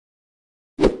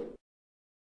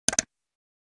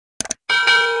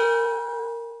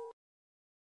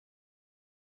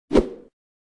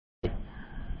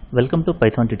Welcome to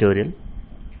Python tutorial.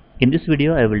 In this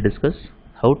video I will discuss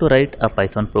how to write a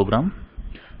Python program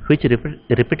which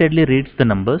repeatedly reads the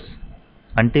numbers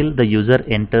until the user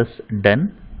enters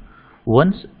done.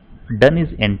 Once done is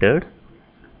entered,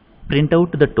 print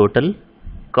out the total,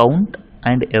 count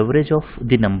and average of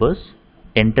the numbers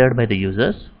entered by the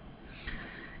users.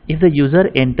 If the user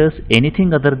enters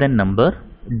anything other than number,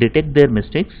 detect their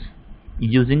mistakes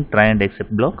using try and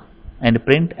except block and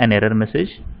print an error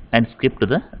message and skip to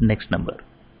the next number.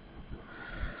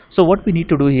 So what we need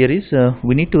to do here is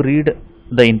we need to read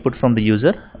the input from the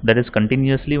user, that is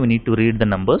continuously we need to read the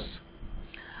numbers.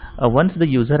 Once the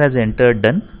user has entered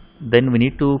done, then we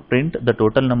need to print the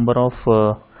total number of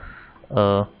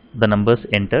the numbers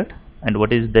entered and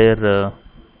what is their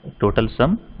total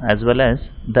sum as well as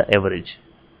the average.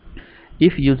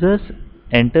 If users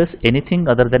enters anything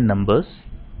other than numbers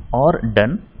or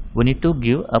done, we need to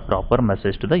give a proper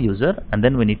message to the user and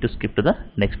then we need to skip to the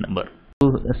next number.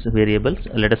 Two variables,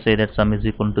 let us say that sum is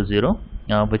equal to 0,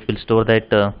 which will store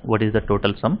that what is the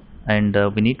total sum, and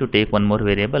we need to take one more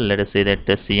variable, let us say that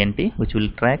cnt, which will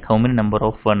track how many number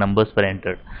of numbers were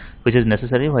entered, which is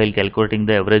necessary while calculating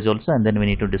the average also, and then we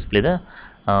need to display the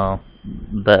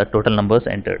total numbers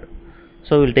entered.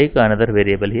 So we will take another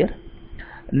variable here.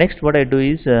 Next what I do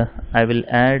is I will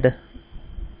add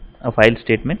a file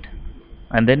statement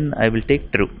and then I will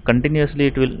take true. Continuously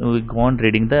it will go on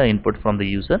reading the input from the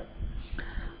user.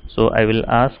 So I will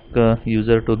ask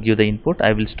user to give the input.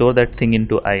 I will store that thing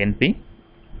into inp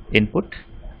input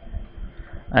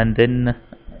and then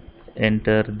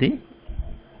enter the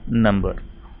number,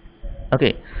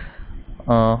 okay,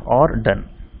 or done,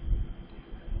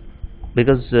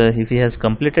 because if he has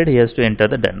completed he has to enter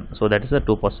the done. So that is the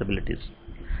two possibilities.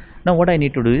 Now what I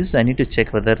need to do is I need to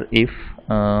check whether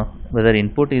whether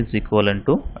input is equivalent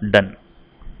to done.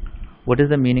 What is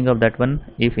the meaning of that one?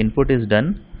 If input is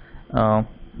done,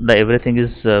 the everything is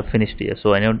finished here.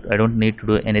 So I don't need to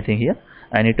do anything here.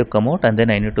 I need to come out and then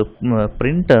I need to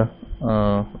print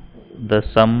the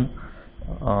sum,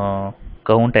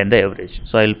 count and the average.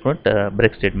 So I will put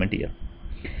break statement here.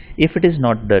 If it is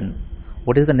not done,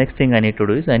 what is the next thing I need to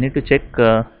do is I need to check.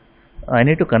 I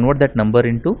need to convert that number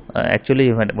into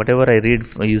actually whatever I read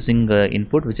using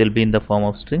input, which will be in the form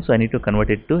of string. So I need to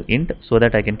convert it to int so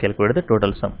that I can calculate the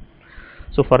total sum.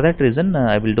 So for that reason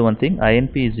I will do one thing,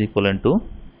 inp is equivalent to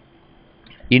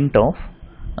int of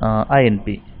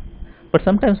inp. But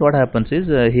sometimes what happens is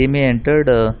he may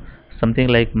entered something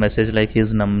like message like his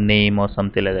name or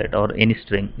something like that, or any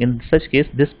string. In such case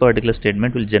this particular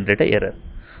statement will generate a error.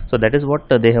 So that is what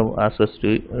they have asked us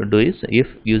to do is, if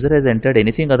user has entered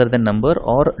anything other than number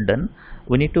or done,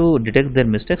 we need to detect their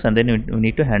mistakes and then we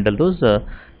need to handle those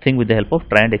thing with the help of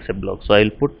try and except block. So I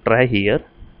will put try here,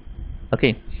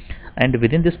 okay, and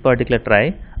within this particular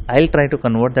try I will try to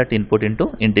convert that input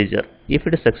into integer. If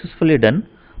it is successfully done,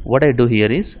 what I do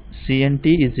here is cnt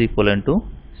is equivalent to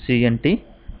cnt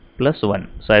plus 1.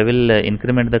 So I will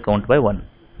increment the count by 1.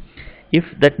 If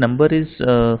that number is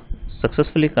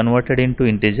successfully converted into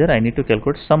integer, I need to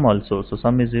calculate sum also. So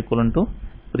sum is equivalent to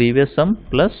previous sum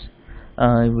plus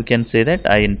we can say that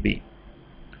inp,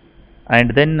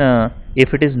 and then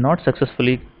if it is not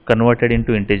successfully converted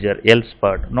into integer, else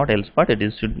part, not else part,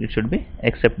 it should be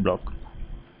except block.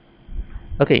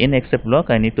 Okay, in except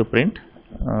block I need to print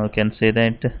can say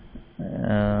that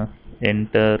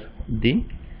enter the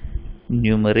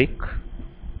numeric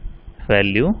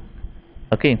value,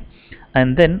 okay.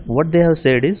 And then what they have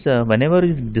said is whenever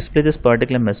you display this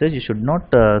particular message, you should not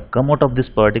come out of this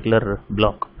particular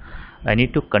block. I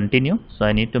need to continue, so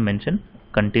I need to mention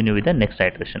continue with the next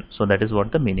iteration. So that is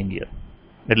what the meaning here.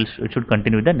 It should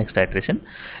continue with the next iteration.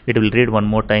 It will read one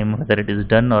more time whether it is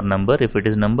done or number. If it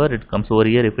is number, it comes over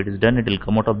here. If it is done, it will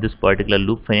come out of this particular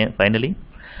loop finally.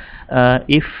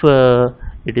 If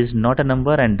it is not a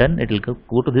number and done, it will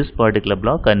go to this particular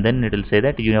block and then it will say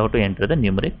that you have to enter the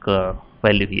numeric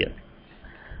value here.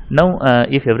 Now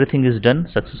if everything is done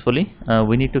successfully,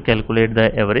 we need to calculate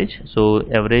the average. So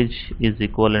average is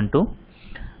equivalent to,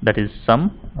 that is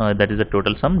sum, that is the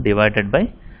total sum divided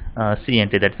by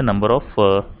cnt, that's the number of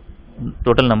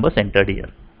total numbers entered here,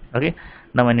 okay.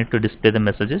 Now I need to display the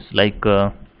messages like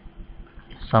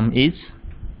sum is,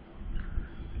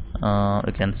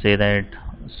 you can say that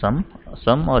sum,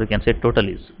 or you can say total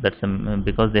is, that's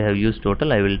because they have used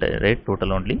total, I will write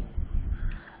total only,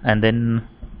 and then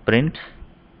print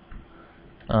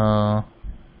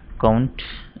count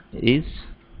is,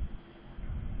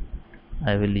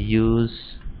 I will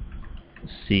use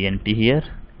cnt here,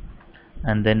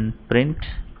 and then print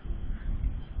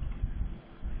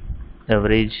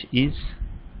average is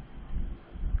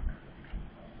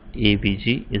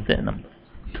avg is the number.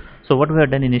 So what we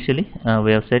have done initially,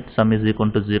 we have set sum is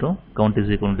equal to 0, count is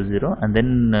equal to 0, and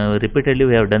then repeatedly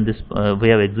we have done this, we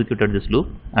have executed this loop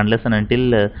unless and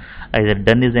until either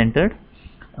done is entered.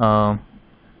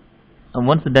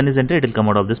 Once done is entered, it will come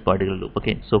out of this particular loop.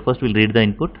 Okay, so first we'll read the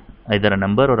input, either a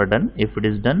number or a done. If it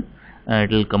is done, it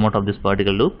will come out of this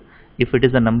particular loop. If it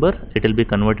is a number, it will be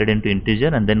converted into integer,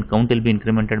 and then count will be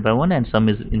incremented by 1 and sum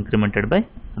is incremented by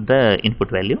the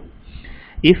input value.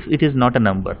 If it is not a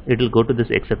number, it will go to this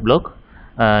except block.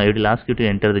 It will ask you to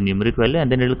enter the numeric value,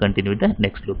 and then it will continue with the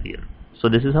next loop here. So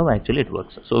this is how actually it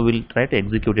works. So we'll try to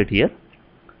execute it here.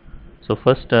 So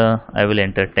first I will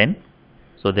enter 10,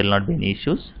 so there will not be any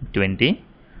issues. 20,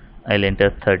 I will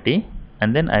enter 30,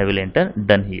 and then I will enter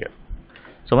done here.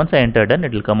 So once I enter done,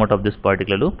 it will come out of this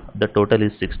particular loop. The total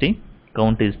is 60,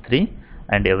 count is 3,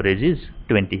 and average is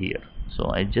 20 here. So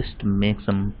I just make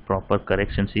some proper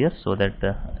corrections here so that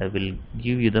I will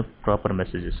give you the proper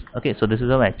messages. Okay, so this is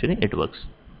how actually it works.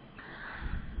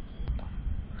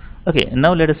 Okay,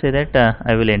 now let us say that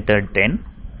I will enter 10,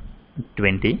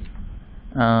 20.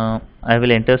 I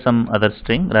will enter some other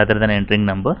string rather than entering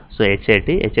number. So HIT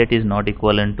is not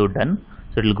equivalent to done.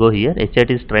 So it will go here.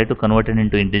 HIT is try to convert it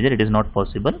into integer. It is not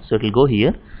possible. So it will go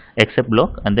here, except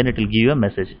block, and then it will give you a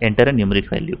message, enter a numeric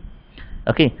value.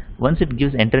 Okay, once it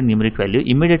gives enter a numeric value,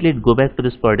 immediately it go back to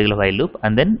this particular while loop,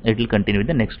 and then it will continue with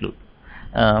the next loop.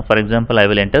 For example, I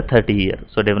will enter 30 here.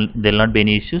 So there will not be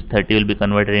any issues. 30 will be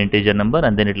converted into integer number,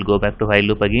 and then it will go back to while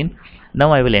loop again.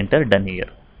 Now I will enter done here.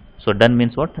 So done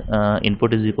means what?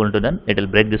 Input is equal to done. It will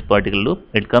break this particular loop.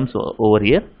 It comes over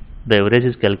here. The average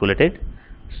is calculated.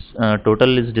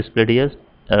 Total is displayed here.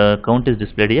 Count is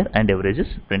displayed here, and average is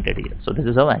printed here. So this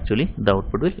is how actually the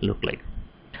output will look like.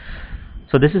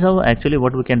 So this is how actually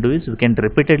what we can do is we can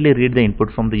repeatedly read the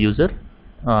input from the user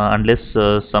unless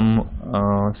some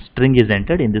string is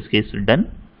entered. In this case,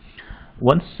 done.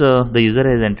 Once the user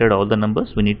has entered all the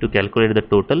numbers, we need to calculate the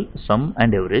total, sum,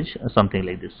 and average, something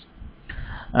like this.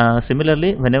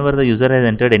 Similarly, whenever the user has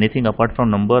entered anything apart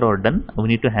from number or done, we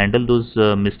need to handle those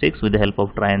mistakes with the help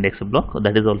of try and except block.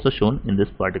 That is also shown in this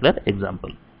particular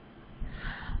example.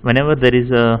 Whenever there is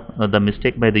the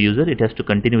mistake by the user, it has to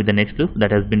continue with the next loop. That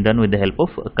has been done with the help of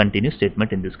a continue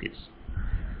statement in this case.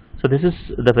 So this is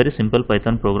the very simple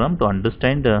Python program to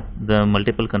understand the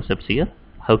multiple concepts here.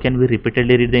 How can we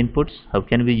repeatedly read the inputs? How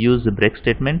can we use the break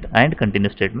statement and continue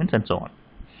statements, and so on.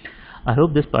 I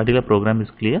hope this particular program is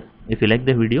clear. If you like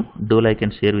the video, do like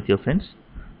and share with your friends.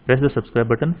 Press the subscribe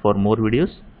button for more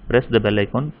videos. Press the bell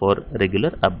icon for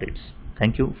regular updates.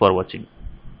 Thank you for watching.